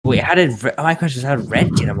Wait, how did my question is how did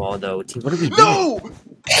Red get them all though? Team, what are we doing? No!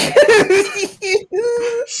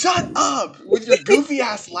 Shut up with your goofy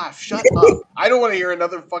ass laugh. Shut up. I don't want to hear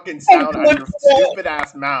another fucking sound out of your stupid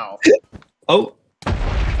ass mouth. Oh.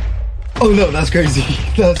 Oh no, that's crazy.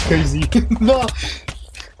 That's crazy. No.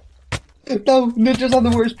 No, Ninja's on the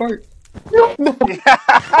worst part. No.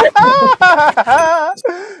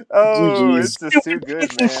 Oh, it's just too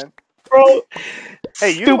good, man. Bro.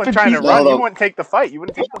 Hey, you the one trying to run. You wouldn't take the fight. You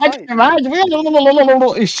wouldn't take the fight.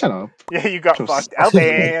 Shut up. Yeah, you got fucked. I'll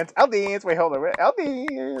dance. I'll dance. Wait, hold on. I'll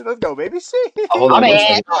dance. Let's go, baby. Hold on.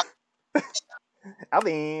 I'll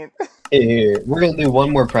dance. Here, we're gonna do one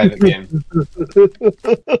more private game. I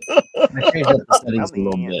changed up the settings a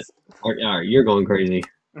little bit. Alright, you're going crazy.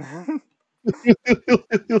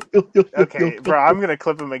 Okay, bro, I'm gonna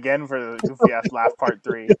clip him again for the goofy ass laugh part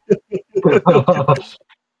 3.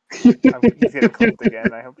 He's getting clipped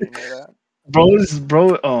again. I hope you know that.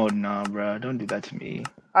 Bro. Oh no, bro! Don't do that to me.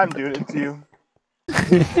 I'm doing it to you.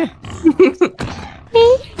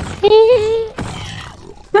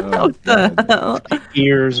 What the hell?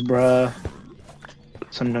 Ears, bruh.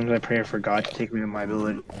 Sometimes I pray for God to take me to my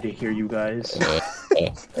ability to hear you guys.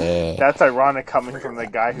 That's ironic coming from the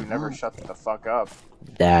guy who never shuts the fuck up.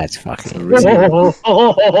 That's fucking rude.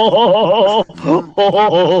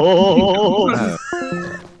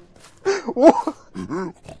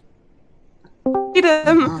 Eat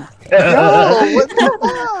him! Yo, what the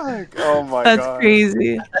fuck? Oh my god. That's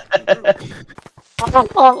crazy.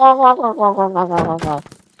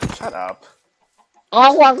 Shut up.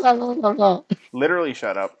 Literally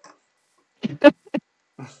shut up.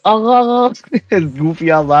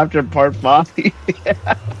 Goofy on laughter part 5.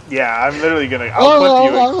 Yeah, I'm literally gonna. I'll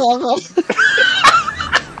clip you.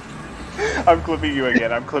 I'm clipping you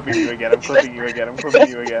again. I'm clipping you again. I'm clipping you again. I'm clipping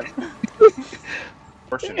you again.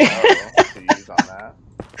 Portion to use on that.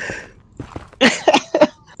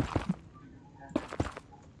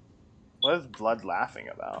 What is Blood laughing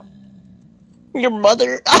about? Your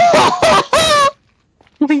mother. Oh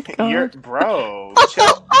my god. You're, bro,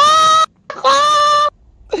 chill.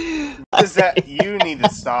 Is that you need to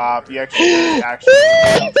stop? You actually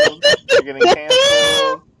canceled. You're getting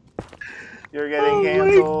canceled. You're getting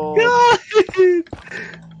canceled. Oh my god.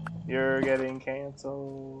 You're getting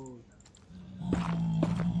canceled.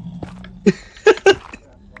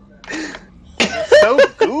 So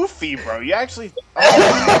goofy, bro. You actually.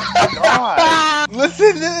 Oh my god.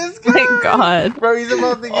 Listen to this guy. My god. Bro, he's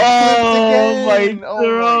about to get clipped again.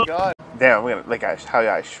 Oh my god. Damn, I'm gonna like how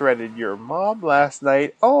I shredded your mom last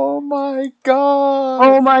night. Oh my god.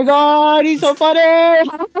 Oh my god, he's so funny. I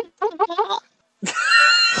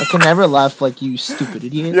can never laugh like you, stupid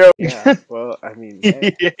idiot. Yo. Yeah, well, I mean.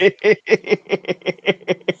 Hey.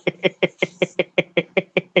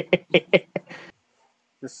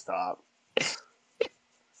 Just stop.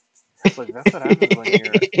 Look, that's what happens when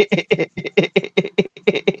you're.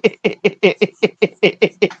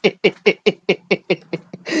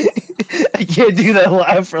 I can't do that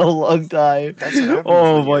laugh for a long time.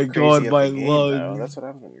 Oh my god, my That's lungs. what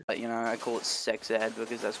happens when you're. You know, I call it sex ed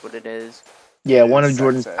because that's what it is. Yeah, one of Sex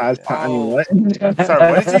Jordan's ed, past. yeah. I mean, what?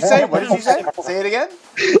 Sorry, what did you say? What did you say? Say it again.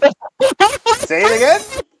 Say it again.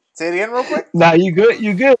 Say it again, real quick. Nah, you good?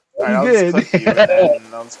 You good? Alright, I'll good. just clip you and then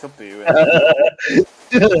I'll just clip you and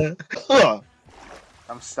then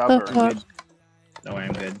I'm stubborn. No,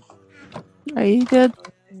 I'm good. Are you good?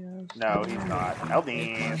 No, he's not. I'll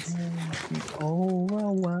dance.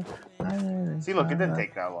 See, look, it didn't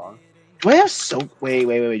take that long. Do I have soap? Wait.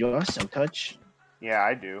 Do I have soap touch? Yeah,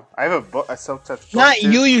 I do. I have a soap touch book. Not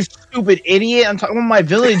too. you stupid idiot. I'm talking about my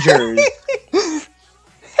villagers.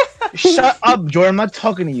 Shut up, Jordan. I'm not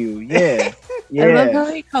talking to you. Yeah. Yeah. I love how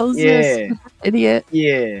he calls us idiot.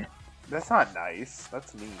 Yeah. That's not nice.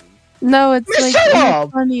 That's mean. No, it's like Shut in a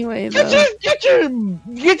up. funny way though. Get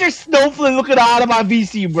your snowflake looking out of my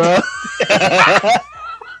VC, bro.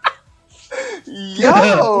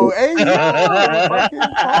 Yo, hey, yo, fucking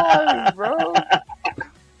pause, bro.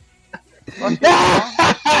 Fucking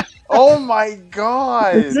pause. Oh my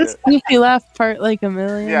god. Is this goofy laugh part like a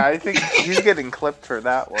million? Yeah, I think he's getting clipped for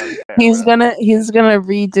that one. He's gonna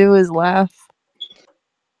redo his laugh.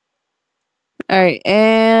 Alright,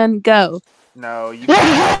 and go. No, you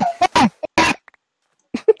can't.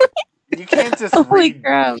 You can't just Holy read.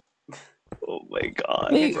 crap. Oh my god,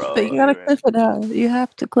 Wait, bro. but you gotta clip it out. You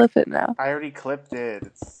have to clip it now. I already clipped it.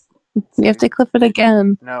 You have to clip it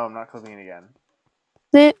again. No, I'm not clipping it again.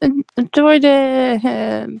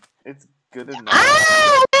 Jordan. It's good enough.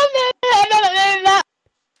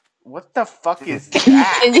 What the fuck is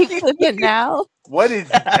that? Can you clip it now? What is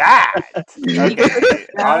that? Okay,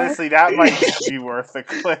 honestly, that might be worth the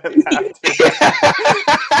clip after that.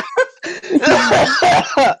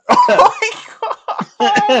 Oh my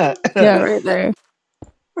god! Yeah, right there.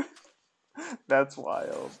 That's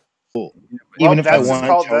wild. Cool. Even if I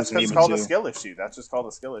want, that's called a skill issue. That's just called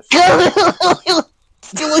a skill issue.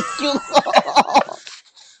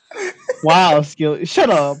 Wow, skill. Shut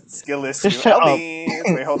up. Skill issue. Just shut up.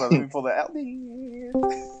 Wait, hold on. Let me pull the LD.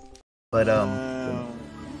 But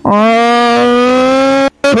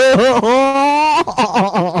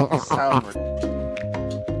Sound.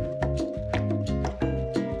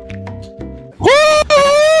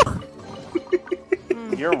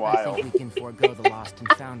 You're wild. We can forego the lost and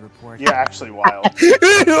found report. You're actually wild.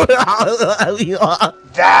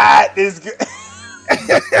 That is good.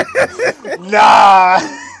 Nah.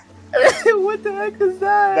 What the heck is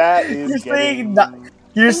that? That is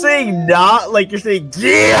You're saying not like you're saying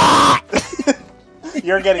yeah.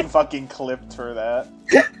 You're getting fucking clipped for that.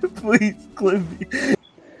 Please clip me.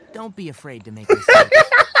 Don't be afraid to make mistakes.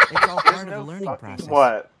 It's all part of the learning process.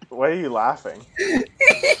 What? Why are you laughing?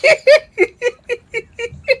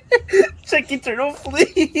 Check eternal,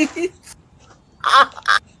 please.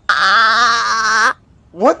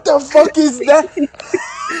 What the fuck is that?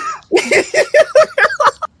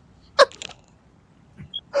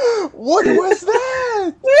 What was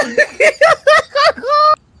that?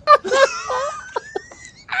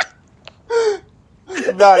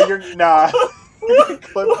 Nah. You're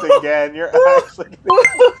clipped again. You're actually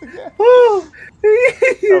clipped again. Oh,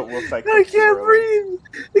 whoops, I can't breathe.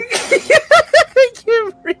 I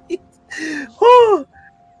can't breathe. Oh.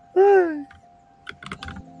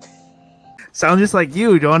 Sound just like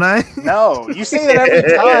you, don't I? No, you say that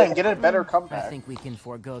every time. Get a better I comeback. think we can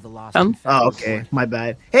forego the lost and found Oh, okay. My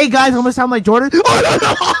bad. Hey guys, I'm gonna sound like Jordan.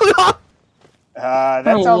 That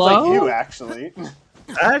sounds like you, actually.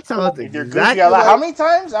 That sounds You're exactly goofy out loud. like... How many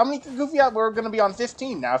times? How many goofy out? We're gonna be on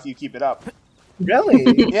 15 now if you keep it up. Really?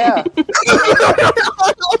 Yeah.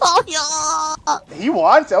 He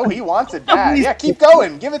wants it bad. Yeah, keep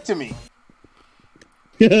going. Give it to me.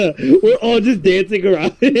 We're all just dancing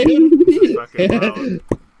around him.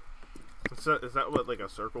 Is that what like a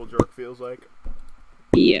circle jerk feels like?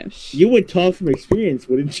 Yes. You would talk from experience,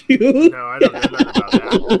 wouldn't you? No, I don't know nothing about that.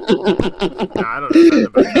 No, I don't know nothing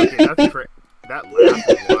about that. Okay, that's crazy. That laugh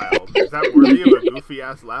is wild. Is that worthy of a goofy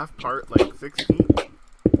ass laugh? Part like 16?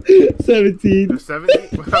 17.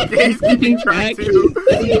 17? Okay, he's keeping track too.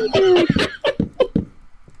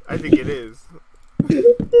 I think it is.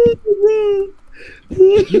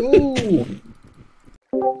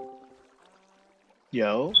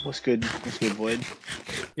 Yo, what's good? What's good, Void?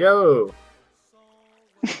 Yo.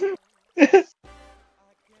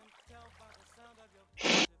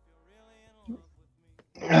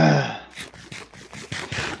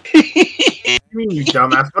 You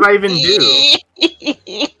dumbass, what I even do?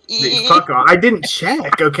 Fuck off. I didn't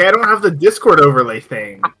check, okay? I don't have the Discord overlay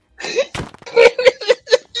thing.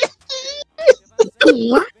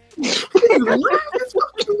 What? It's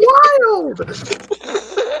fucking wild!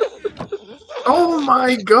 Oh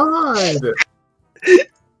my god!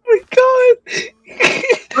 My god!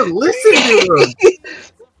 But listen to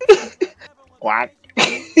him! What?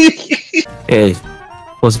 Hey,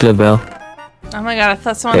 what's good, Belle? Oh my god, I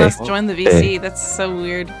thought someone else joined the VC. Hey. That's so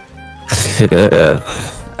weird. Yeah,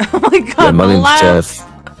 Oh my god, my the name's laugh. Jeff.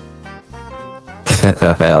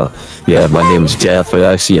 Yeah, my name's Jeff. I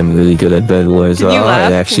actually am really good at Bed Wars. Can you I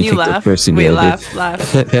laugh? actually Can you think the laugh? person Wait, nailed laugh, it.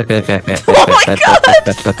 laugh.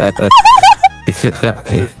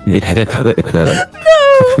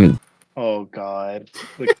 Oh god.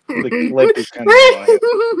 The clip is kind of wild.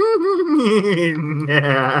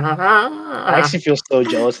 I actually feel so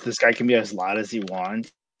jealous this guy can be as loud as he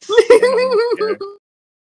wants. I don't care.